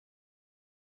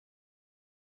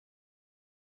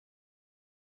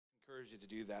encourage you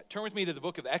to do that. Turn with me to the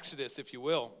book of Exodus, if you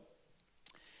will.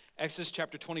 Exodus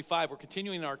chapter 25. We're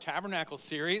continuing our tabernacle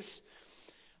series.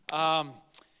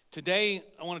 Today,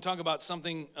 I want to talk about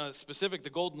something specific, the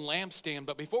golden lampstand.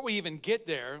 But before we even get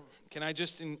there, can I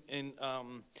just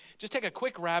just take a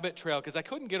quick rabbit trail, because I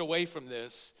couldn't get away from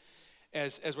this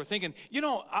as we're thinking. You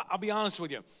know, I'll be honest with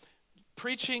you.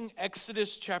 Preaching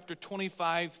Exodus chapter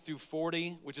 25 through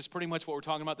 40, which is pretty much what we're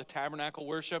talking about, the tabernacle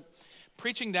worship,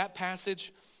 preaching that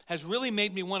passage has really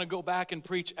made me want to go back and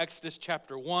preach Exodus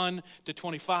chapter 1 to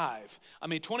 25. I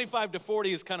mean, 25 to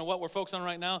 40 is kind of what we're focused on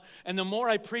right now. And the more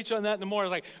I preach on that, the more I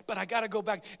was like, but I got to go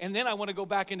back. And then I want to go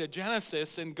back into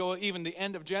Genesis and go even the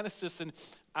end of Genesis. And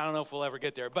I don't know if we'll ever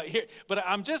get there. But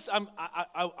I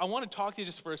want to talk to you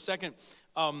just for a second,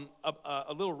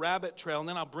 a little rabbit trail, and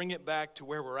then I'll bring it back to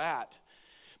where we're at.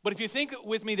 But if you think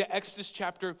with me to Exodus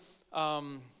chapter,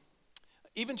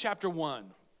 even chapter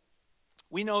 1,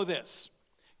 we know this.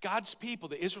 God's people,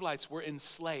 the Israelites, were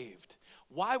enslaved.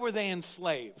 Why were they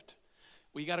enslaved?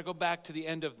 Well, you got to go back to the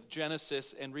end of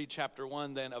Genesis and read chapter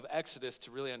 1 then of Exodus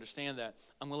to really understand that.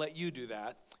 I'm going to let you do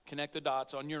that. Connect the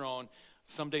dots on your own.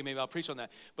 Someday maybe I'll preach on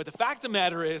that. But the fact of the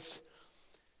matter is,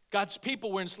 God's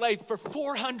people were enslaved for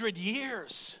 400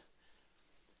 years.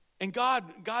 And God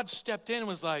stepped in and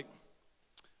was like,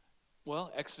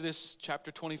 well, Exodus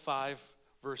chapter 25,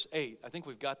 verse 8. I think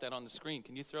we've got that on the screen.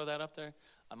 Can you throw that up there?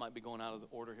 I might be going out of the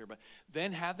order here. But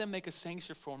then have them make a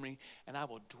sanctuary for me, and I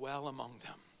will dwell among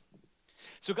them.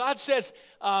 So God says,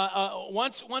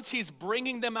 once He's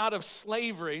bringing them out of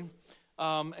slavery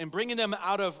and bringing them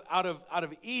out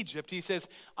of Egypt, He says,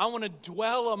 I want to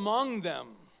dwell among them.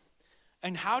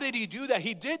 And how did He do that?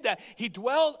 He did that. He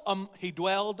dwelled.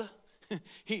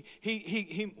 He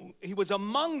was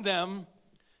among them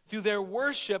through their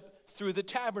worship through the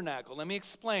tabernacle. Let me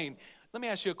explain. Let me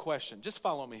ask you a question. Just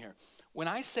follow me here. When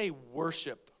I say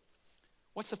worship,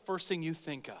 what's the first thing you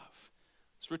think of?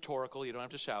 It's rhetorical. You don't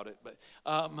have to shout it. But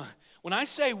when I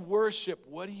say worship,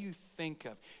 what do you think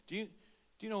of? Do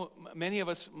you know, many of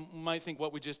us might think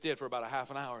what we just did for about a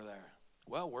half an hour there.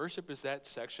 Well, worship is that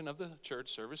section of the church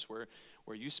service where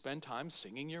you spend time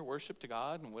singing your worship to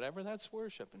God, and whatever, that's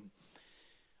worship.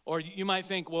 Or you might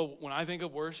think, well, when I think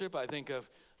of worship, I think of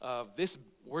this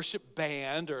worship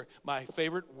band or my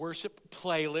favorite worship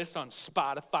playlist on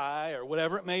Spotify or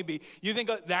whatever it may be. You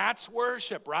think that's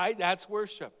worship, right? That's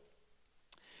worship.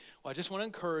 Well, I just want to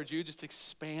encourage you, just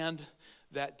expand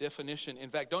that definition. In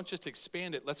fact, don't just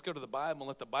expand it. Let's go to the Bible and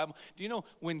let the Bible. Do you know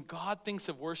when God thinks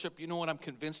of worship, you know what I'm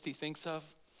convinced He thinks of?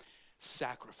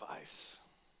 Sacrifice.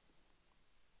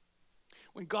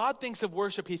 When God thinks of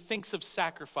worship, He thinks of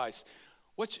sacrifice.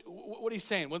 What are you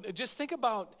saying? Well, just think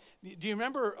about, do you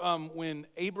remember when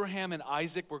Abraham and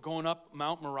Isaac were going up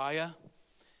Mount Moriah?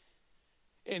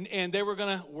 And they were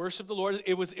going to worship the Lord.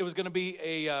 It was going to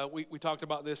be we talked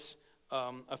about this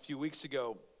a few weeks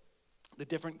ago, the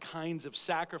different kinds of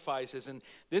sacrifices. And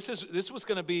this was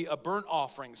going to be a burnt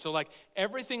offering. So like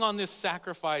everything on this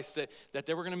sacrifice that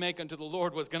they were going to make unto the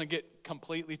Lord was going to get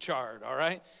completely charred, all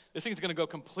right? This thing's going to go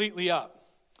completely up.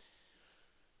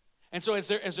 And so as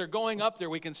they're going up there,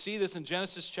 we can see this in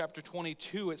Genesis chapter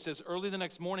 22. It says, early the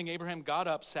next morning, Abraham got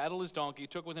up, saddled his donkey,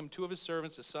 took with him two of his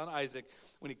servants, his son Isaac.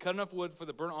 When he cut enough wood for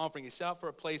the burnt offering, he set out for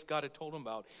a place God had told him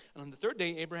about. And on the third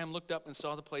day, Abraham looked up and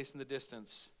saw the place in the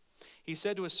distance. He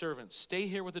said to his servants, stay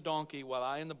here with the donkey while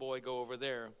I and the boy go over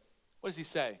there. What does he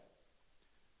say?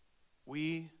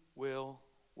 We will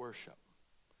worship.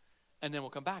 And then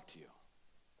we'll come back to you.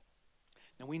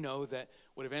 And we know that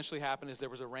what eventually happened is there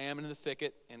was a ram in the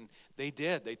thicket, and they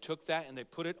did. They took that and they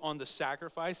put it on the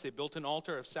sacrifice. They built an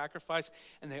altar of sacrifice,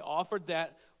 and they offered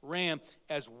that ram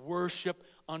as worship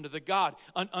unto the God,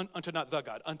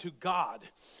 unto God.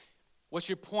 What's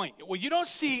your point? Well, you don't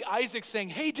see Isaac saying,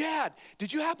 hey, Dad,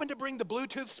 did you happen to bring the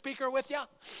Bluetooth speaker with you?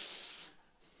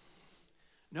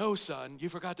 No, son, you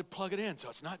forgot to plug it in, so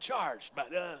it's not charged.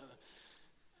 But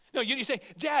No, you say,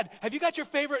 Dad, have you got your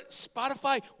favorite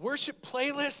Spotify worship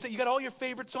playlist that you got all your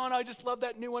favorites on? I just love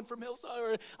that new one from Hillsong,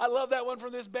 or I love that one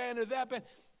from this band or that band.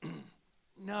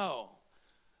 No.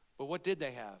 But what did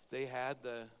they have? They had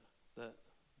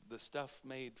the stuff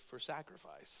made for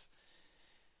sacrifice.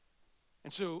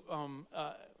 And so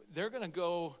they're going to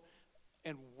go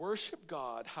and worship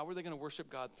God. How are they going to worship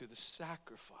God? Through the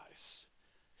sacrifice.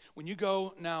 When you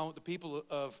go now, the people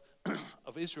of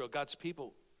Israel, God's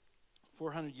people,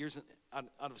 400 years out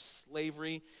of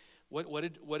slavery. What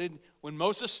did when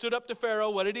Moses stood up to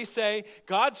Pharaoh, what did he say?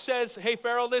 God says, hey,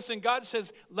 Pharaoh, listen, God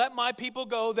says, let my people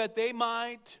go that they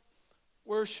might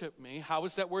worship me. How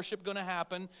is that worship going to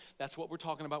happen? That's what we're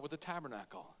talking about with the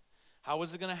tabernacle. How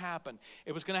is it going to happen?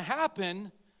 It was going to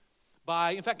happen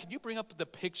in fact, can you bring up the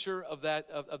picture of that,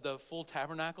 of the full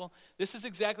tabernacle? This is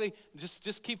exactly,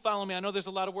 just keep following me. I know there's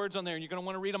a lot of words on there, and you're going to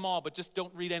want to read them all, but just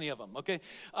don't read any of them, okay?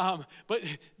 But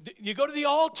you go to the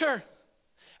altar.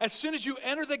 As soon as you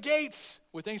enter the gates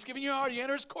with thanksgiving in your heart, you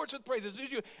enter his courts with praise. As soon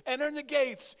as you enter in the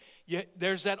gates,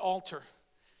 there's that altar.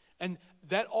 And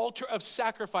that altar of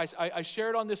sacrifice, I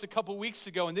shared on this a couple weeks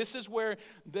ago, and this is where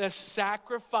the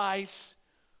sacrifice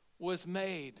was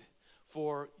made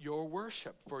for your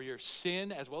worship, for your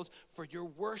sin as well as for your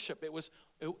worship. It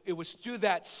was through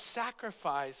that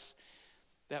sacrifice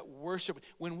that worship.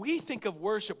 When we think of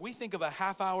worship, we think of a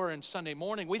half hour on Sunday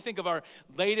morning. We think of our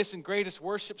latest and greatest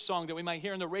worship song that we might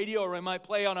hear on the radio or we might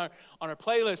play on our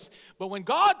playlist. But when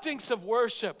God thinks of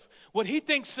worship, what he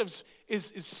thinks of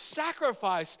is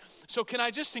sacrifice. So can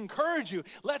I just encourage you,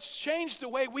 let's change the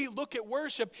way we look at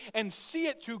worship and see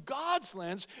it through God's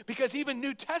lens, because even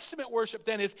New Testament worship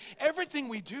then is everything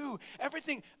we do,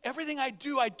 everything I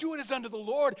do it as unto the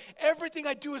Lord. Everything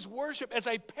I do is worship. As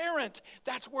I parent,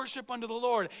 that's worship unto the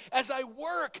Lord. As I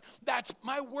work, that's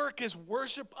my work is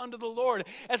worship unto the Lord.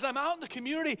 As I'm out in the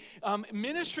community,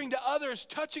 ministering to others,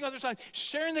 touching others,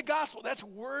 sharing the gospel, that's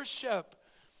worship.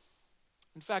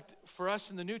 In fact, for us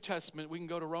in the New Testament, we can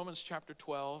go to Romans chapter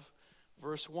 12,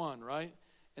 verse 1, right?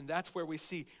 And that's where we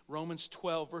see Romans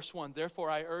 12, verse 1. Therefore,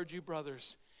 I urge you,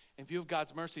 brothers, in view of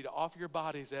God's mercy, to offer your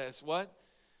bodies as what?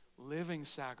 Living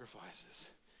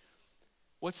sacrifices.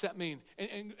 What's that mean?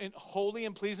 And holy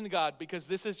and pleasing to God, because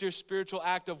this is your spiritual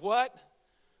act of what?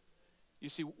 You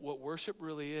see, what worship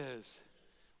really is,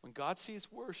 when God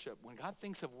sees worship, when God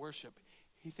thinks of worship,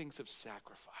 he thinks of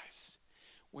sacrifice.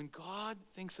 When God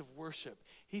thinks of worship,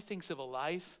 he thinks of a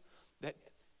life that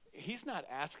he's not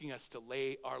asking us to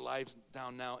lay our lives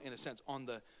down now, in a sense, on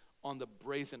the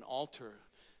brazen altar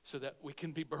so that we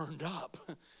can be burned up.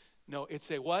 No,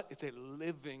 it's a what? It's a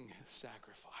living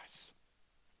sacrifice.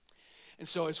 And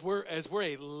so as we're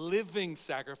a living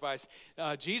sacrifice,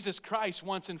 Jesus Christ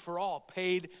once and for all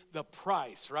paid the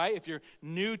price, right? If you're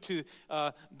new to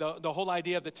the whole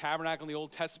idea of the tabernacle in the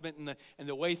Old Testament and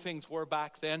the way things were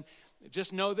back then,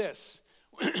 just know this.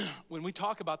 When we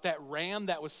talk about that ram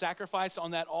that was sacrificed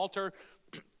on that altar,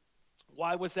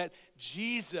 why was that?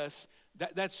 Jesus,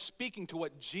 that's speaking to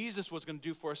what Jesus was going to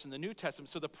do for us in the New Testament.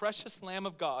 So the precious Lamb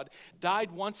of God died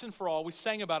once and for all. We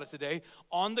sang about it today.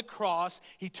 On the cross,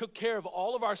 he took care of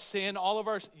all of our sin, all of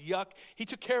our yuck. He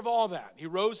took care of all that. He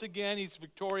rose again. He's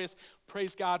victorious.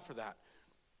 Praise God for that.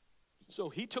 So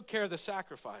he took care of the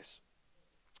sacrifice.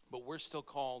 But we're still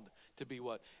called to be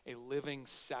what? A living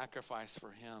sacrifice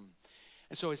for him.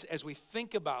 And so as we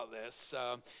think about this,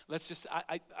 let's just,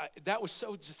 that was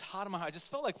so just hot in my heart. I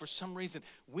just felt like for some reason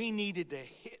we needed to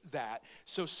hit that.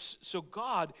 So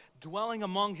God dwelling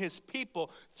among his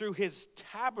people through his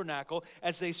tabernacle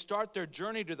as they start their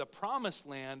journey to the promised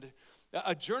land,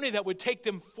 a journey that would take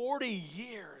them 40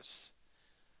 years.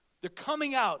 They're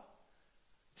coming out,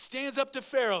 stands up to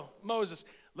Pharaoh, Moses,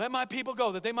 let my people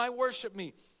go that they might worship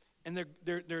me. And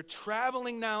they're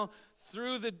traveling now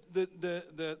through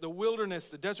the wilderness,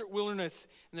 the desert wilderness,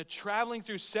 and they're traveling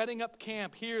through, setting up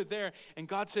camp here, there, and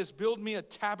God says, build me a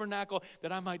tabernacle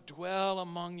that I might dwell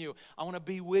among you. I want to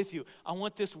be with you. I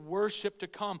want this worship to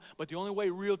come, but the only way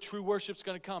real, true worship's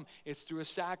going to come is through a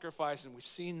sacrifice, and we've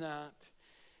seen that.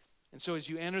 And so as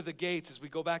you enter the gates, as we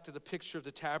go back to the picture of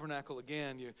the tabernacle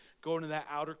again, you go into that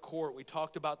outer court. We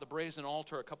talked about the brazen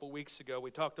altar a couple weeks ago.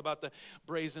 We talked about the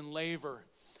brazen laver.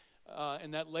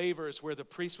 And that laver is where the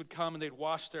priests would come and they'd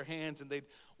wash their hands and they'd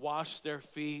wash their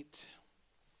feet.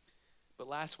 But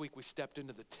last week we stepped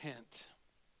into the tent.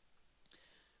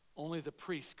 Only the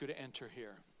priests could enter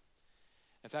here.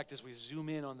 In fact, as we zoom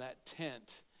in on that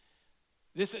tent,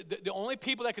 the only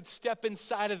people that could step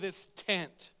inside of this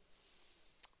tent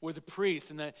were the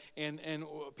priests and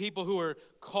people who were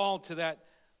called to that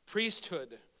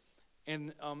priesthood.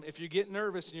 And if you get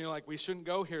nervous and you're like, we shouldn't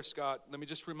go here, Scott, let me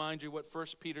just remind you what 1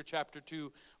 Peter chapter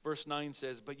 2, verse 9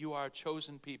 says. But you are a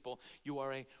chosen people. You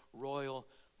are a royal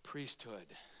priesthood.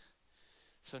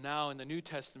 So now in the New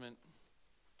Testament,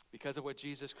 because of what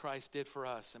Jesus Christ did for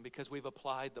us and because we've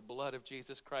applied the blood of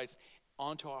Jesus Christ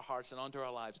onto our hearts and onto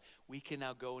our lives, we can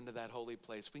now go into that holy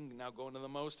place. We can now go into the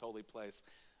most holy place.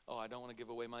 Oh, I don't want to give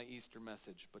away my Easter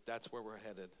message, but that's where we're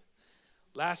headed.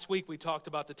 Last week we talked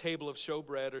about the table of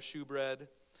showbread or shewbread.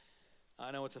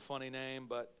 I know it's a funny name,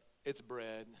 but it's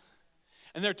bread.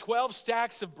 And there are 12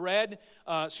 stacks of bread,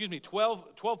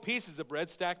 12 pieces of bread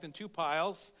stacked in two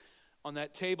piles on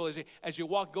that table. As you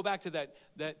walk, go back to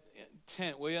that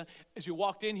tent, will you? As you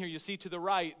walked in here, you see to the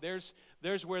right, there's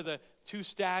where the two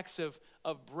stacks of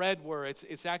bread were.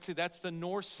 It's actually, that's the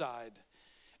north side.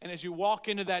 And as you walk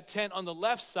into that tent on the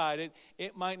left side,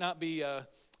 it might not be, that's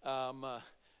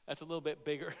a little bit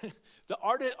bigger. The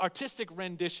artistic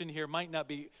rendition here might not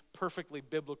be perfectly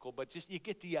biblical, but just you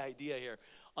get the idea here.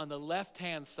 On the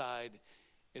left-hand side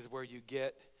is where you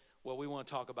get what we want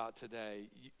to talk about today.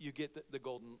 You get the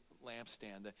golden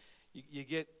lampstand. You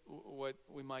get what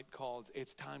we might call,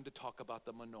 it's time to talk about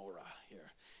the menorah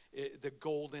here, the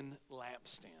golden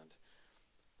lampstand.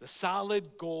 The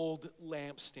solid gold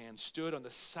lampstand stood on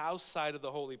the south side of the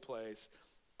holy place,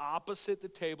 opposite the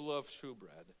table of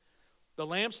shewbread. The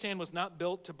lampstand was not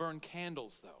built to burn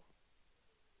candles, though,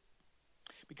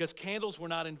 because candles were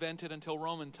not invented until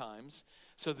Roman times.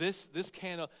 So this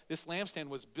lampstand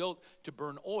was built to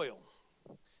burn oil.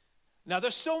 Now,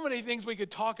 there's so many things we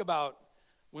could talk about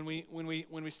when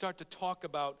we start to talk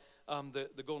about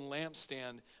the golden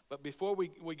lampstand. But before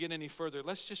we get any further,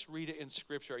 let's just read it in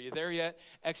Scripture. Are you there yet?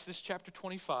 Exodus chapter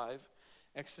 25.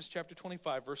 Exodus chapter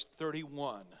 25, verse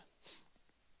 31. It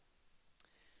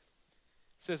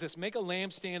says this, make a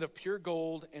lampstand of pure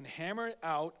gold and hammer it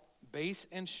out, base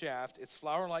and shaft. Its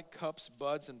flower-like cups,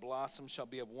 buds, and blossoms shall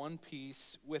be of one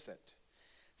piece with it.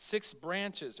 6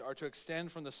 branches are to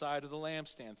extend from the side of the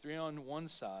lampstand, 3 on one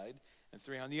side and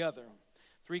 3 on the other.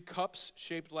 3 cups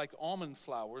shaped like almond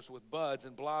flowers with buds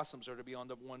and blossoms are to be on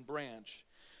the one branch,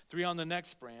 3 on the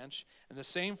next branch, and the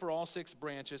same for all 6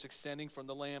 branches extending from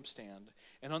the lampstand.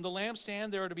 And on the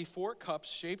lampstand there are to be 4 cups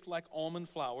shaped like almond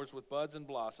flowers with buds and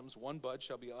blossoms. 1 bud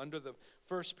shall be under the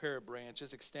first pair of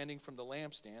branches extending from the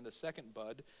lampstand, a 2nd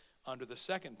bud under the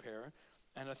 2nd pair,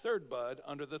 and a 3rd bud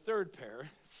under the 3rd pair,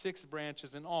 6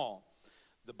 branches in all.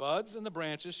 The buds and the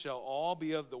branches shall all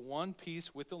be of the one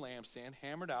piece with the lampstand,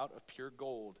 hammered out of pure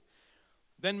gold.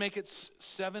 Then make it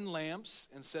 7 lamps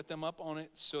and set them up on it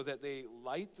so that they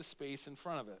light the space in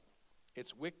front of it.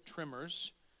 Its wick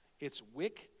trimmers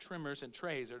and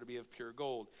trays are to be of pure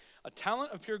gold. A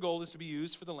talent of pure gold is to be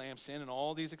used for the lampstand and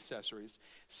all these accessories.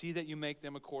 See that you make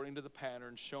them according to the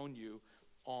pattern shown you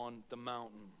on the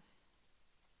mountain.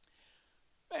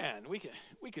 Man, we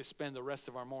could spend the rest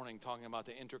of our morning talking about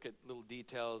the intricate little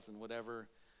details and whatever.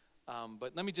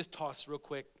 But let me just toss real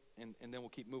quick, and then we'll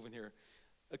keep moving here.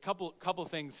 A couple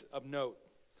things of note.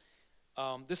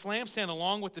 This lampstand,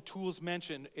 along with the tools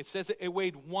mentioned, it says it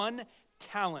weighed 1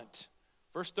 talent.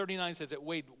 Verse 39 says it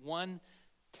weighed 1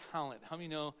 talent. How many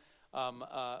know,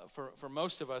 for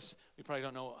most of us, we probably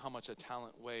don't know how much a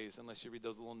talent weighs unless you read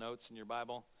those little notes in your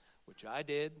Bible, which I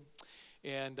did.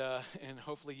 And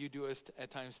hopefully you do at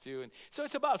times too. And so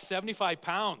it's about 75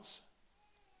 pounds.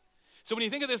 So when you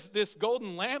think of this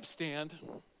golden lampstand,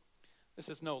 this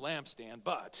is no lampstand,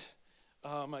 but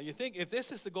you think if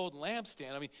this is the golden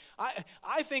lampstand, I mean,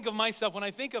 I think of myself, when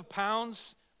I think of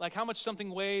pounds, like how much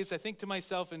something weighs, I think to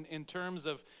myself in terms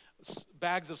of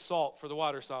bags of salt for the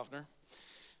water softener.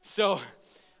 So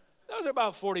those are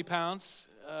about 40 pounds,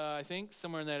 I think,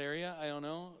 somewhere in that area. I don't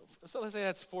know. So let's say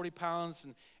that's 40 pounds,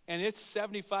 and it's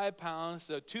 75 pounds.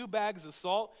 So 2 bags of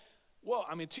salt. Well,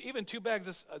 I mean, even 2 bags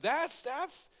of that's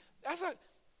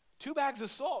 2 bags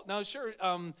of salt. Now, sure,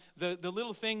 the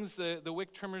little things, the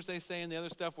wick trimmers they say, and the other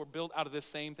stuff were built out of this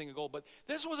same thing of gold. But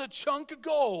this was a chunk of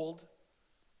gold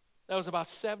that was about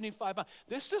 75 pounds.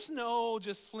 This is no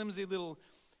just flimsy little.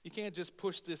 You can't just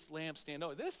push this lampstand.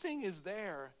 No, this thing is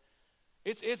there.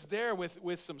 It's there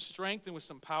with some strength and with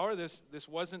some power. This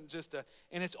wasn't just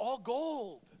and it's all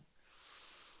gold.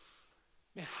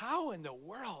 Man, how in the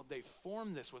world they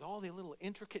formed this with all the little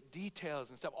intricate details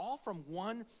and stuff, all from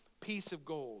one piece of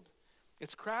gold.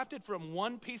 It's crafted from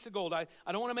one piece of gold. I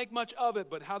don't want to make much of it,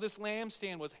 but how this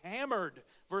lampstand was hammered,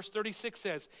 verse 36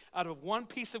 says, out of one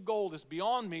piece of gold is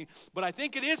beyond me. But I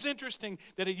think it is interesting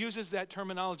that it uses that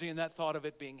terminology and that thought of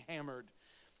it being hammered.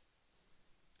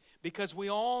 Because we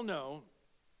all know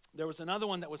there was another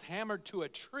one that was hammered to a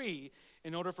tree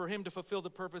in order for him to fulfill the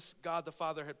purpose God the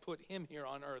Father had put him here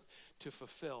on earth to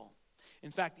fulfill.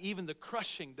 In fact, even the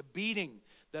crushing, the beating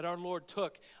that our Lord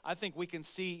took, I think we can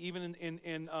see even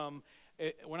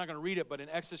we're not going to read it, but in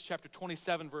Exodus chapter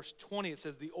 27, verse 20, it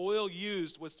says the oil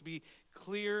used was to be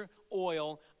clear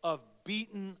oil of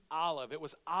beaten olive. It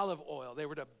was olive oil. They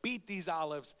were to beat these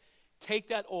olives, take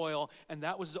that oil, and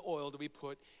that was the oil to be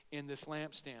put in this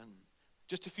lampstand.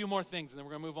 Just a few more things, and then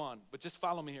we're going to move on. But just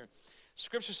follow me here.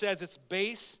 Scripture says its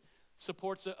base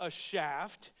supports a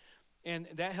shaft, and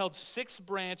that held 6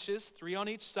 branches, 3 on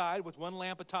each side, with 1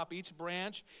 lamp atop each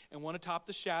branch and 1 atop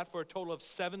the shaft, for a total of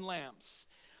 7 lamps.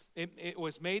 It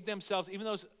was made themselves, even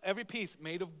though every piece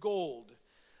made of gold.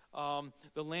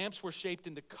 The lamps were shaped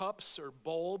into cups or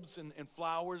bulbs and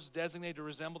flowers designated to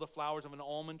resemble the flowers of an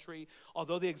almond tree.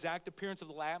 Although the exact appearance of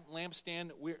the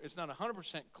lampstand, it's not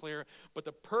 100% clear, but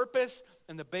the purpose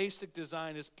and the basic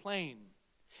design is plain.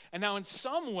 And now in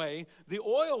some way, the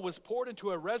oil was poured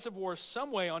into a reservoir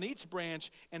some way on each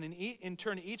branch, and in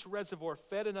turn each reservoir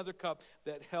fed another cup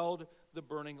that held the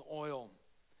burning oil.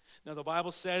 Now the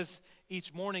Bible says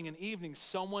each morning and evening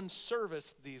someone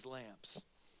serviced these lamps.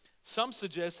 Some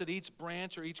suggest that each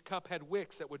branch or each cup had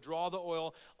wicks that would draw the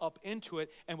oil up into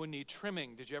it and would need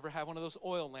trimming. Did you ever have one of those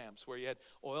oil lamps where you had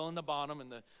oil in the bottom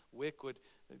and the wick would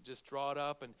just draw it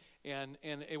up? And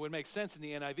it would make sense in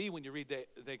the NIV when you read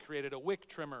they created a wick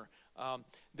trimmer.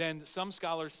 Then some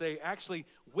scholars say actually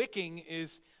wicking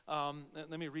is,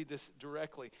 let me read this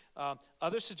directly.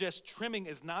 Others suggest trimming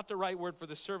is not the right word for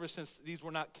the service since these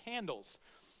were not candles.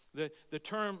 The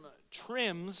term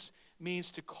trims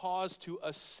means to cause to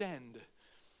ascend.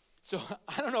 So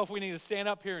I don't know if we need to stand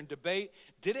up here and debate.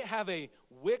 Did it have a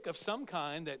wick of some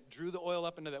kind that drew the oil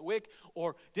up into that wick?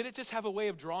 Or did it just have a way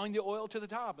of drawing the oil to the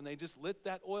top and they just lit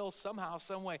that oil somehow,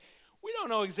 some way? We don't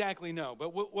know exactly know.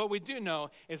 But what we do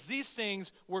know is these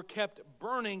things were kept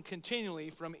burning continually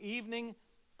from evening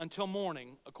until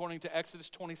morning, according to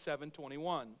Exodus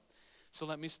 27:21. So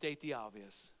let me state the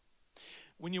obvious.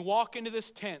 When you walk into this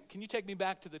tent, can you take me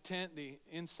back to the tent, the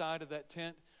inside of that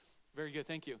tent? Very good,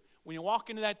 thank you. When you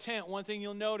walk into that tent, one thing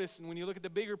you'll notice, and when you look at the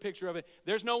bigger picture of it,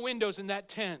 there's no windows in that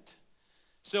tent.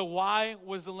 So why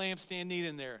was the lampstand needed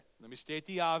in there? Let me state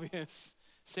the obvious.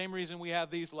 Same reason we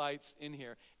have these lights in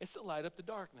here. It's to light up the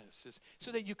darkness, it's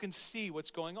so that you can see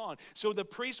what's going on. So the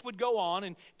priest would go on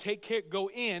and go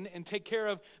in and take care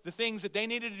of the things that they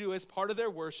needed to do as part of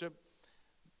their worship.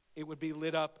 It would be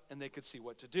lit up and they could see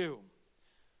what to do.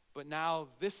 But now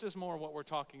this is more what we're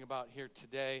talking about here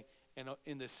today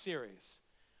in this series.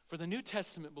 For the New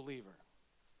Testament believer,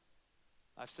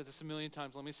 I've said this a million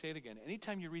times, let me say it again.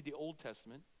 Anytime you read the Old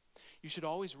Testament, you should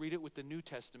always read it with the New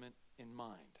Testament in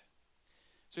mind.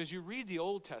 So as you read the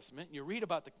Old Testament, you read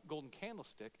about the golden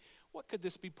candlestick, what could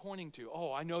this be pointing to?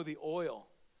 Oh, I know the oil.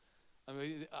 I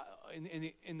mean,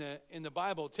 in the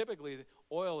Bible, typically the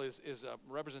oil is a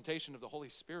representation of the Holy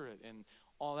Spirit and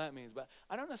all that means. But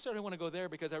I don't necessarily want to go there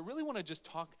because I really want to just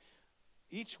talk,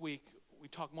 each week we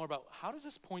talk more about how does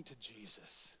this point to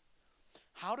Jesus?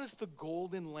 How does the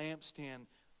golden lampstand,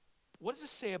 what does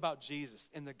this say about Jesus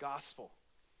in the gospel?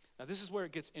 Now this is where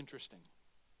it gets interesting,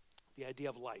 the idea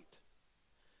of light.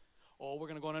 Oh, we're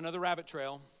going to go on another rabbit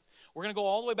trail. We're going to go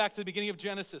all the way back to the beginning of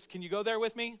Genesis. Can you go there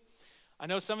with me? I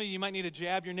know some of you might need to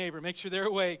jab your neighbor. Make sure they're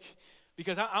awake.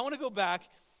 Because I want to go back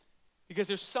because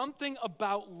there's something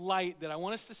about light that I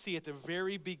want us to see at the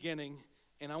very beginning.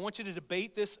 And I want you to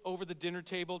debate this over the dinner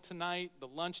table tonight, the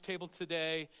lunch table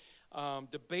today.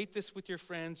 Debate this with your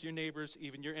friends, your neighbors,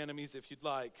 even your enemies if you'd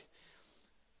like.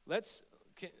 Let's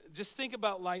just think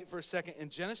about light for a second. In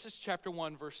Genesis chapter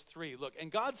 1, verse 3, look,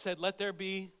 and God said, let there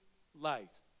be light.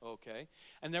 Okay,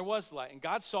 and there was light, and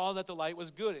God saw that the light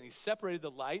was good, and he separated the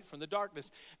light from the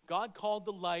darkness. God called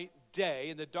the light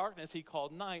day, and the darkness he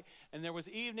called night, and there was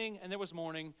evening and there was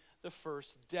morning the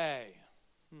first day.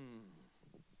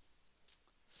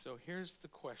 So here's the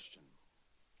question.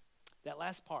 That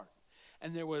last part,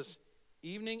 and there was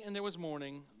evening and there was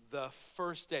morning the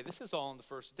first day. This is all on the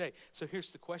first day. So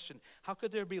here's the question. How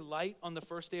could there be light on the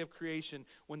first day of creation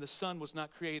when the sun was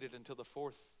not created until the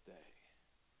fourth day?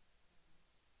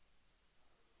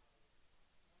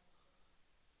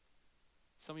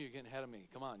 Some of you are getting ahead of me.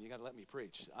 Come on, you got to let me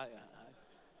preach.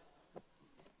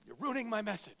 You're ruining my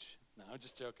message. No, I'm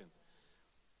just joking.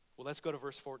 Well, let's go to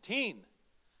verse 14.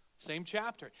 Same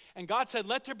chapter. And God said,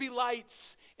 let there be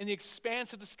lights in the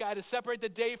expanse of the sky to separate the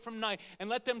day from night, and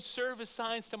let them serve as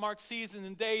signs to mark seasons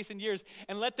and days and years,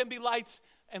 and let them be lights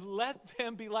in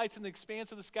the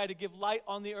expanse of the sky to give light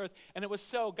on the earth. And it was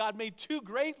so. God made two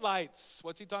great lights.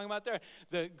 What's he talking about there?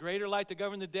 The greater light to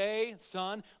govern the day,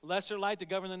 sun, lesser light to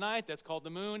govern the night. That's called the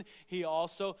moon. He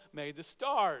also made the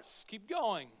stars. Keep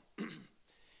going.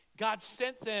 God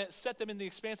set them in the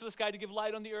expanse of the sky to give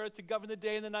light on the earth, to govern the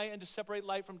day and the night, and to separate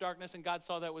light from darkness. And God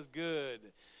saw that was good.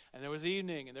 And there was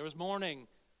evening, and there was morning,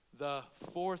 the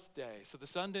fourth day. So the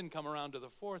sun didn't come around to the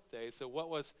fourth day. So what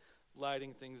was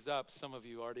lighting things up? Some of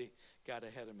you already got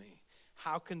ahead of me.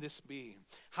 How can this be?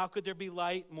 How could there be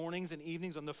light mornings and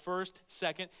evenings on the first,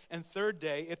 second, and third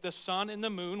day if the sun and the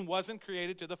moon wasn't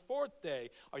created to the fourth day?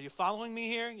 Are you following me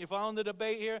here? You following the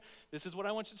debate here? This is what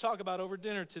I want you to talk about over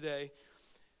dinner today.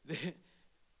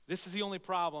 This is the only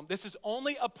problem. This is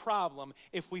only a problem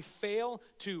if we fail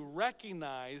to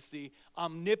recognize the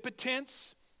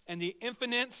omnipotence and the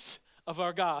infiniteness of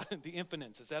our God, the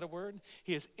infinite. Is that a word?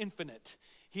 He is infinite.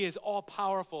 He is all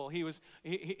powerful. He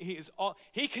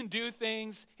can do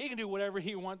things. He can do whatever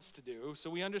he wants to do. So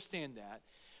we understand that.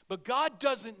 But God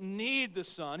doesn't need the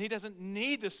sun. He doesn't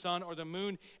need the sun or the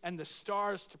moon and the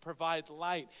stars to provide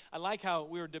light. I like how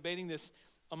we were debating this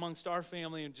amongst our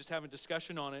family and just having a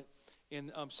discussion on it. And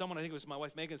someone, I think it was my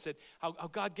wife Megan, said how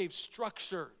God gave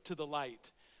structure to the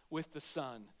light with the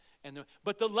sun.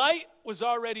 But the light was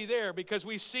already there, because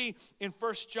we see in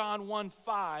 1 John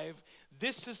 1:5,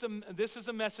 this is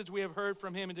a message we have heard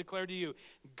from him and declare to you.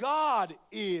 God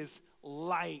is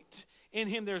light. In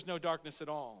him there is no darkness at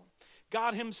all.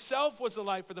 God himself was the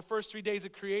light for the first 3 days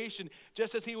of creation,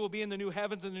 just as he will be in the new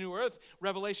heavens and the new earth.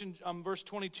 Revelation verse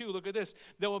 22, look at this.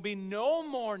 There will be no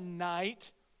more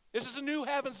night. This is a new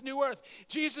heavens, new earth.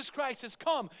 Jesus Christ has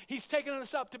come. He's taken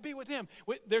us up to be with him.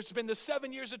 There's been the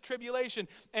 7 years of tribulation,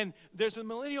 and there's the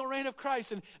millennial reign of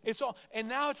Christ, and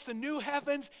now it's the new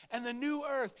heavens and the new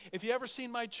earth. If you ever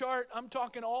seen my chart, I'm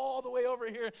talking all the way over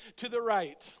here to the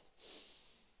right.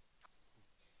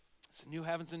 It's the new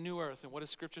heavens and new earth. And what does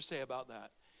Scripture say about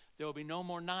that? There will be no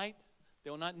more night. They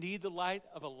will not need the light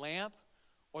of a lamp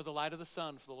or the light of the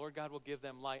sun, for the Lord God will give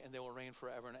them light, and they will reign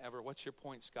forever and ever. What's your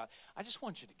point, Scott? I just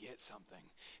want you to get something.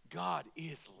 God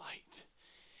is light.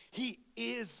 He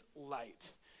is light.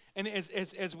 And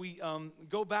as we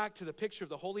go back to the picture of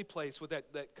the holy place with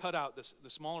that cutout, the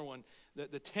smaller one,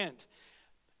 the tent,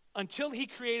 until he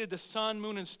created the sun,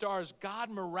 moon, and stars, God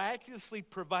miraculously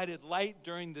provided light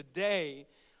during the day.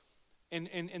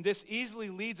 And this easily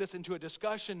leads us into a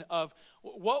discussion of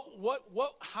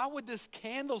how would this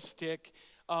candlestick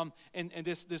and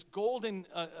this golden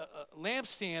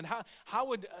lampstand, how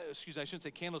would, I shouldn't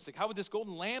say candlestick, how would this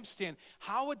golden lampstand,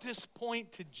 how would this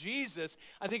point to Jesus?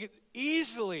 I think it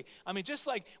easily, just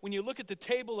like when you look at the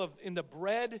table in the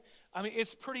bread,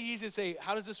 it's pretty easy to say,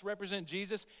 how does this represent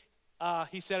Jesus?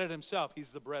 He said it himself.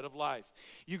 He's the bread of life.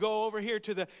 You go over here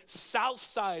to the south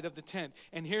side of the tent,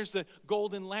 and here's the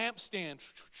golden lampstand,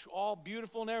 all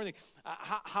beautiful and everything.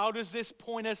 How does this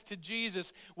point us to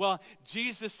Jesus? Well,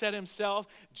 Jesus said himself,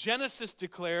 Genesis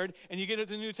declared, and you get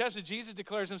into the New Testament, Jesus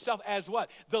declares himself as what?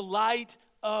 The light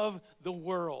of the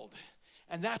world.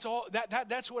 And that's all.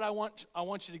 That's what I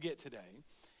want you to get today.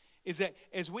 Is that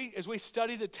as we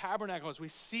study the tabernacle, as we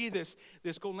see this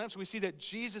golden lamp, we see that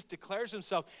Jesus declares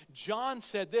himself. John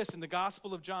said this in the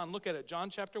Gospel of John. Look at it. John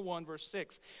chapter 1, verse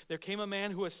 6. There came a man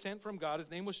who was sent from God.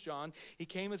 His name was John. He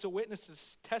came as a witness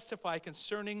to testify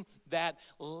concerning that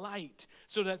light,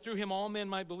 so that through him all men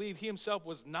might believe. He himself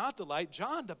was not the light.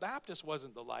 John the Baptist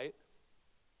wasn't the light.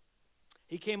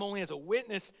 He came only as a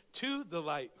witness to the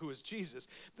light, who is Jesus.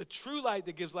 The true light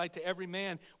that gives light to every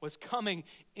man was coming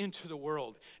into the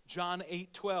world. John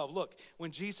 8:12. Look,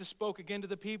 when Jesus spoke again to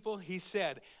the people, he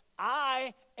said,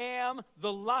 I am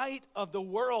the light of the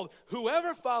world.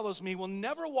 Whoever follows me will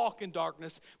never walk in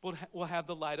darkness, but will have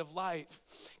the light of life.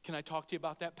 Can I talk to you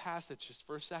about that passage just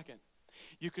for a second?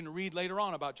 You can read later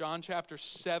on about John chapter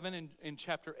 7 and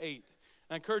chapter 8.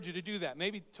 I encourage you to do that,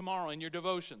 maybe tomorrow in your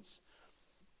devotions.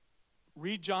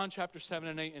 Read John chapter 7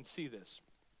 and 8 and see this.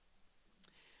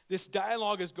 This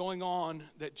dialogue is going on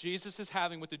that Jesus is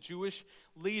having with the Jewish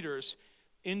leaders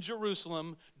in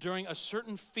Jerusalem during a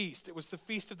certain feast. It was the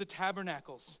Feast of the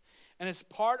Tabernacles. And as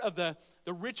part of the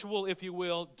ritual, if you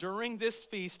will, during this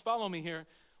feast, follow me here,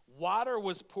 water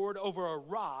was poured over a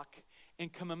rock in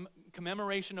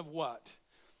commemoration of what?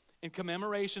 In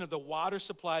commemoration of the water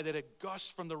supply that had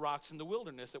gushed from the rocks in the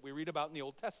wilderness that we read about in the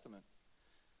Old Testament.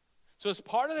 So as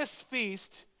part of this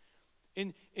feast,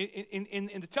 in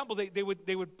the temple,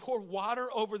 they would pour water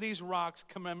over these rocks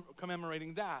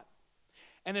commemorating that.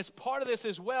 And as part of this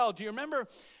as well, do you remember,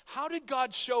 how did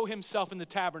God show himself in the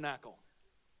tabernacle?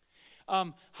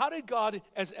 How did God,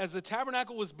 as the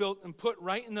tabernacle was built and put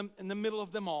right in the middle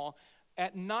of them all,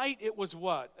 at night it was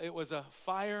what? It was a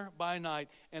fire by night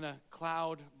and a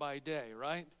cloud by day,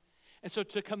 right? And so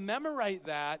to commemorate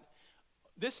that,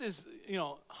 this is,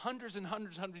 hundreds and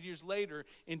hundreds of years later,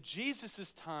 in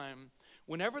Jesus' time,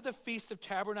 whenever the Feast of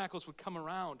Tabernacles would come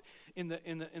around, in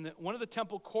the one of the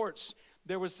temple courts,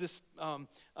 there was this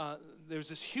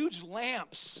huge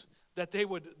lamps that they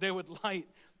would light,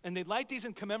 and they'd light these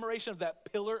in commemoration of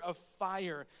that pillar of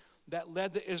fire that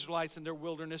led the Israelites in their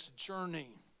wilderness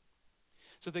journey.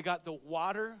 So they got the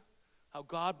water, how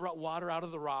God brought water out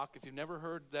of the rock. If you've never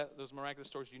heard those miraculous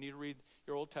stories, you need to read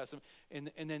your Old Testament.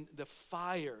 And then the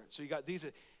fire. So you got these.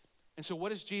 And so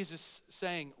what is Jesus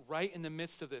saying right in the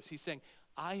midst of this? He's saying,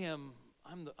 I'm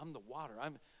the water.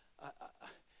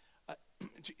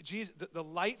 Jesus, the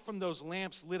light from those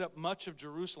lamps lit up much of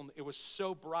Jerusalem. It was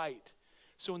so bright.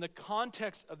 So in the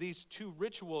context of these two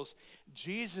rituals,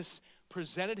 Jesus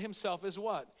presented himself as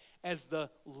what? As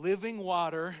the living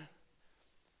water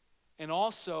and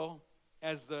also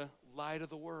as the light of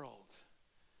the world.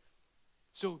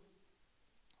 So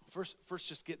first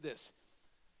just get this.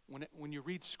 When you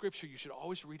read Scripture, you should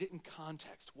always read it in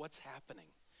context. What's happening?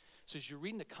 So as you're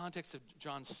reading the context of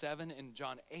John 7 and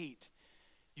John 8,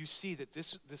 you see that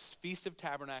this Feast of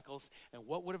Tabernacles and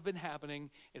what would have been happening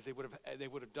is they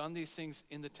would have done these things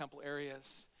in the temple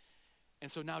areas. And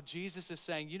so now Jesus is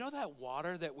saying, you know that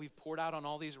water that we've poured out on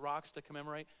all these rocks to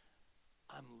commemorate?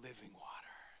 I'm living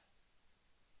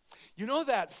water. You know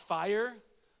that fire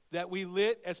that we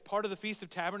lit as part of the Feast of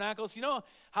Tabernacles? You know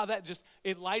how that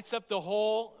it lights up the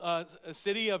whole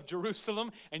city of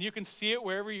Jerusalem, and you can see it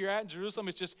wherever you're at in Jerusalem.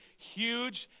 It's just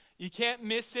huge. You can't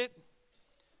miss it.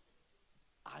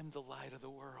 I'm the light of the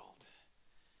world.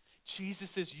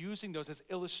 Jesus is using those as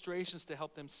illustrations to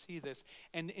help them see this.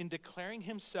 And in declaring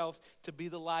himself to be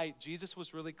the light, Jesus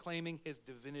was really claiming his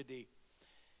divinity.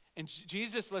 And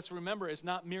Jesus, let's remember, is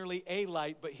not merely a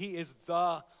light, but he is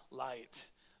the light,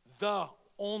 the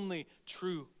only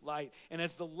true light. And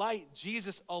as the light,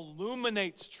 Jesus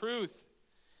illuminates truth.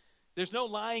 There's no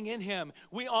lying in him.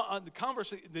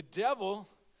 Conversely, the devil,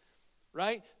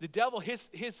 right? The devil,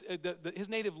 his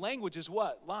native language is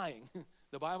what? Lying.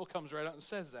 The Bible comes right out and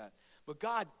says that. But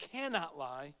God cannot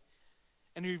lie,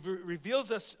 and he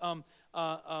reveals us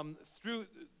through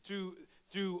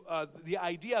the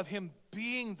idea of him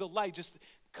being the light. Just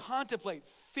contemplate,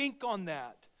 think on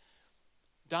that.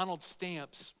 Donald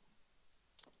Stamps,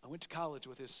 I went to college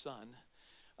with his son,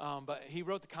 but he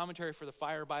wrote the commentary for the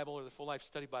Fire Bible or the Full Life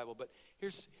Study Bible. But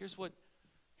here's what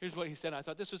he said. I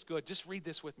thought this was good. Just read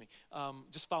this with me.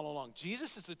 Just follow along.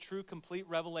 Jesus is the true, complete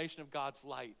revelation of God's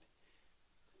light.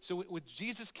 So when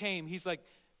Jesus came, he's like,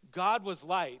 God was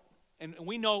light. And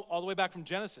we know all the way back from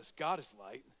Genesis, God is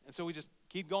light. And so we just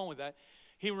keep going with that.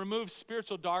 He removes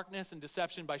spiritual darkness and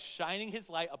deception by shining his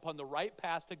light upon the right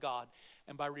path to God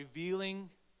and by revealing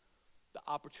the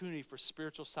opportunity for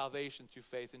spiritual salvation through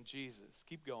faith in Jesus.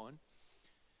 Keep going.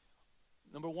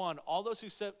 Number one, all those who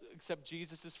accept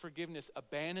Jesus' forgiveness,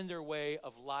 abandon their way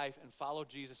of life, and follow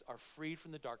Jesus are freed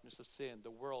from the darkness of sin, the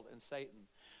world, and Satan.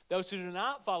 Those who do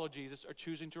not follow Jesus are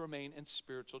choosing to remain in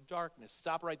spiritual darkness.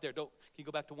 Stop right there. Can you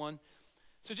go back to one?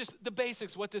 So just the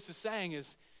basics, what this is saying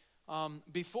is,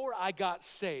 before I got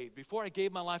saved, before I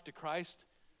gave my life to Christ,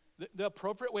 the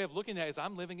appropriate way of looking at it is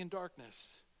I'm living in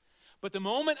darkness. But the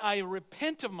moment I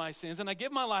repent of my sins and I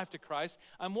give my life to Christ,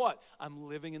 I'm what? I'm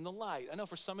living in the light. I know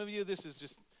for some of you this is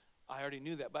just, I already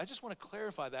knew that, but I just want to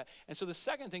clarify that. And so the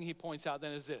second thing he points out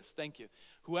then is this. Thank you.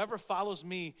 Whoever follows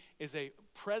me is a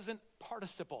present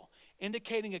participle,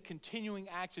 indicating a continuing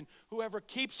action. Whoever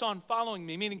keeps on following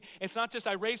me, meaning it's not just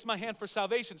I raised my hand for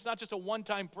salvation. It's not just a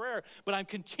one-time prayer, but I'm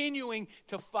continuing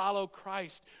to follow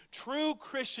Christ. True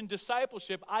Christian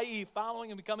discipleship, i.e.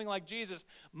 following and becoming like Jesus,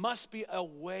 must be a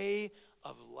way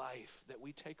of life that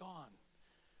we take on.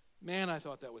 Man, I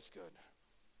thought that was good.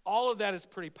 All of that is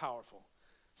pretty powerful.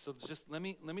 So just let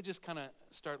me just kind of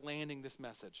start landing this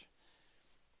message.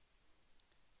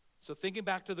 So thinking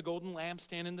back to the golden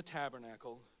lampstand in the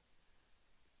tabernacle,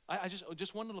 I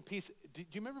just one little piece. Do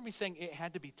you remember me saying it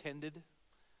had to be tended?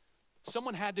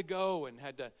 Someone had to go and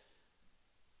had to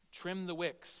trim the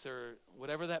wicks or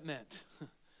whatever that meant.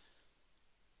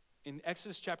 In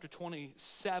Exodus chapter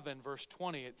 27, verse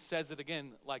 20, it says it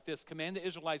again like this. Command the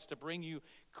Israelites to bring you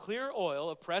clear oil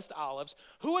of pressed olives.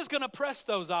 Who was going to press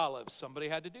those olives? Somebody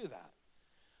had to do that.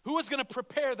 Who was going to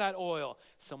prepare that oil?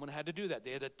 Someone had to do that.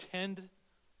 They had to tend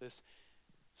this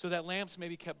so that lamps may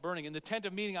be kept burning. In the tent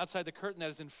of meeting outside the curtain that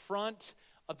is in front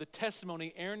of the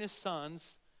testimony, Aaron and his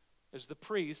sons, as the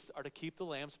priests, are to keep the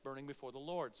lamps burning before the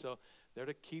Lord. So they're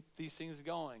to keep these things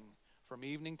going from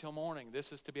evening till morning.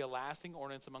 This is to be a lasting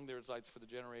ordinance among the Israelites for the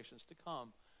generations to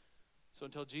come. So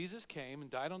until Jesus came and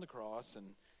died on the cross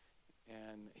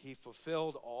and he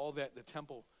fulfilled all that the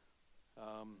temple,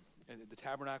 and the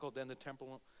tabernacle, then the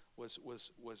temple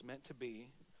was meant to be.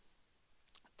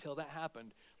 Till that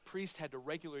happened, priests had to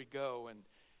regularly go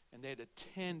and they had to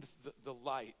tend the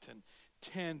light and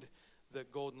tend the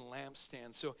golden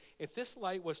lampstand. So if this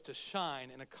light was to shine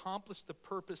and accomplish the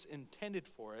purpose intended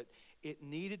for it, it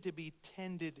needed to be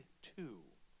tended to.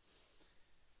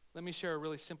 Let me share a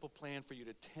really simple plan for you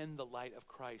to tend the light of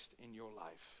Christ in your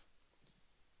life.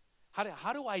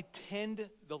 How do I tend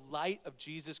the light of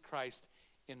Jesus Christ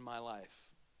in my life?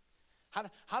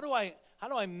 How do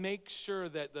I make sure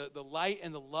that the light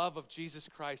and the love of Jesus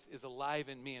Christ is alive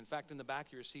in me? In fact, in the back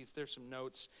of your seats, there's some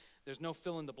notes. There's no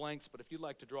fill in the blanks, but if you'd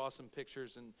like to draw some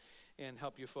pictures and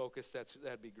help you focus,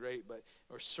 that'd be great.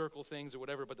 Or circle things or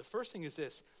whatever. But the first thing is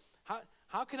this: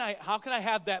 how can I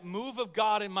have that move of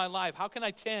God in my life? How can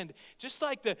I tend? Just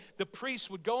like the priests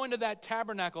would go into that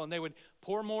tabernacle and they would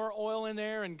pour more oil in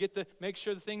there and make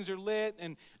sure the things are lit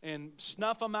and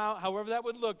snuff them out, however that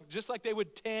would look. Just like they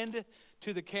would tend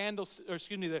to the candles, or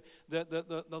excuse me,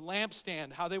 the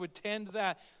lampstand, how they would tend to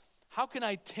that. How can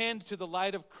I tend to the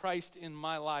light of Christ in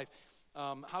my life?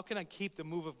 How can I keep the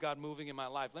move of God moving in my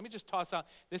life? Let me just toss out,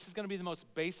 this is going to be the most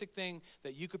basic thing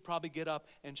that you could probably get up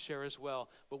and share as well.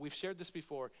 But we've shared this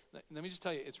before. Let me just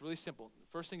tell you, it's really simple. The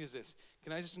first thing is this.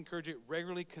 Can I just encourage you,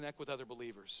 regularly connect with other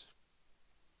believers?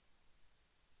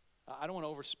 I don't want to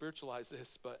over-spiritualize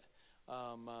this, but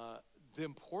the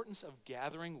importance of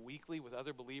gathering weekly with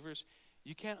other believers,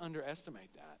 you can't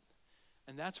underestimate that.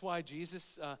 And that's why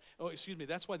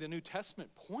that's why the New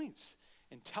Testament points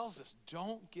and tells us,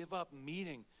 don't give up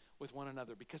meeting with one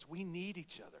another, because we need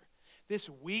each other. This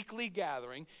weekly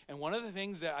gathering, and one of the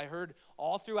things that I heard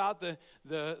all throughout the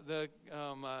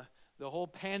whole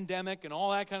pandemic and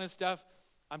all that kind of stuff,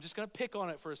 I'm just going to pick on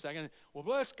it for a second. Well,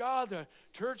 bless God, the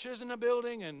church is in the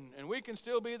building, and we can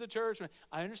still be the church.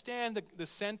 I understand the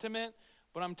sentiment,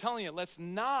 but I'm telling you, let's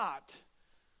not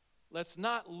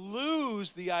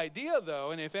lose the idea,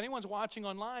 though. And if anyone's watching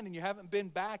online and you haven't been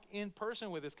back in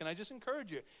person with us, can I just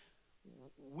encourage you?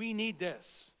 We need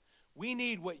this. We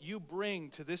need what you bring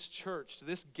to this church, to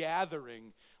this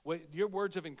gathering, your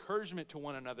words of encouragement to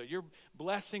one another, your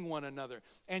blessing one another.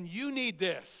 And you need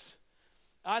this.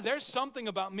 There's something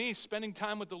about me spending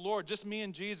time with the Lord, just me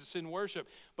and Jesus in worship.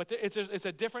 But it's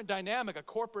a different dynamic, a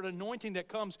corporate anointing that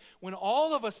comes when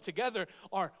all of us together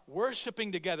are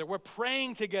worshiping together. We're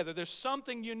praying together. There's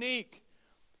something unique.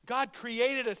 God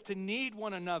created us to need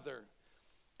one another.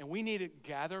 And we need to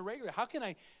gather regularly. How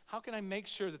can I make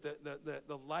sure that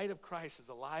the light of Christ is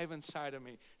alive inside of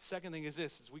me? Second thing is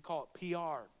this, we call it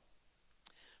PR,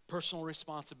 personal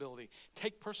responsibility.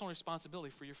 Take personal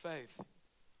responsibility for your faith.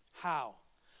 How?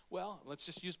 Well, let's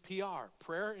just use PR,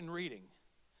 prayer and reading.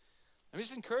 Let me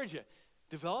just encourage you,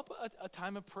 develop a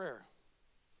time of prayer.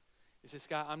 You say,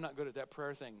 Scott, I'm not good at that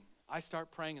prayer thing. I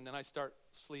start praying and then I start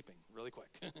sleeping really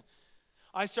quick.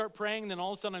 I start praying and then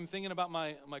all of a sudden I'm thinking about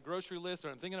my grocery list, or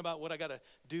I'm thinking about what I got to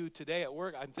do today at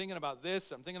work. I'm thinking about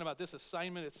this. I'm thinking about this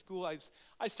assignment at school. I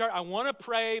want to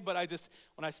pray, but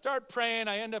when I start praying,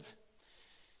 I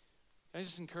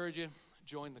just encourage you,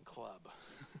 join the club.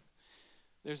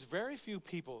 There's very few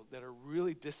people that are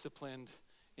really disciplined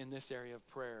in this area of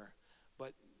prayer,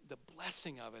 but the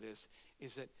blessing of it is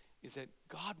that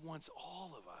God wants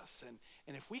all of us, and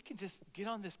if we can just get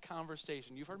on this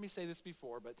conversation, you've heard me say this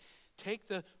before, but take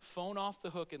the phone off the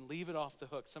hook and leave it off the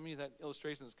hook. Some of you, that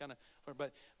illustration is kind of hard,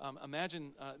 but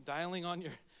imagine dialing on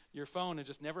your phone and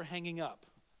just never hanging up.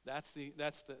 That's the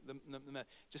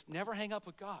just never hang up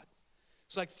with God.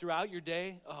 It's like throughout your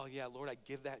day, oh yeah, Lord, I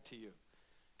give that to you.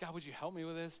 God, would you help me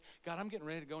with this? God, I'm getting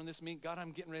ready to go in this meeting. God,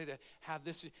 I'm getting ready to have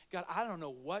this. God, I don't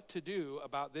know what to do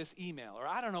about this email, or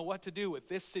I don't know what to do with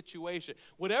this situation.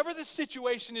 Whatever the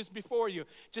situation is before you,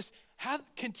 just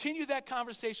continue that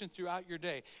conversation throughout your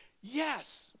day.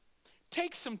 Yes,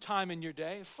 take some time in your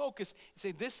day, focus,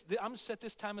 and say, I'm going to set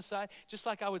this time aside, just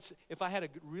like I would, if I had a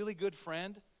really good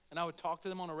friend, and I would talk to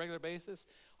them on a regular basis.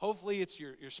 Hopefully it's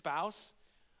your spouse.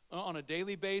 On a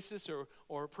daily basis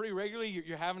or pretty regularly,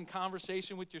 you're having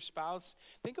conversation with your spouse.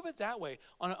 Think of it that way.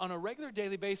 On a regular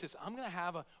daily basis, I'm going to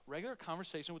have a regular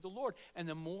conversation with the Lord. And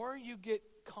the more you get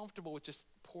comfortable with just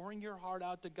pouring your heart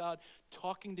out to God,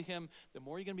 talking to Him, the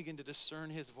more you're going to begin to discern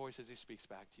His voice as He speaks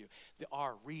back to you. The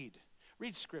R, read.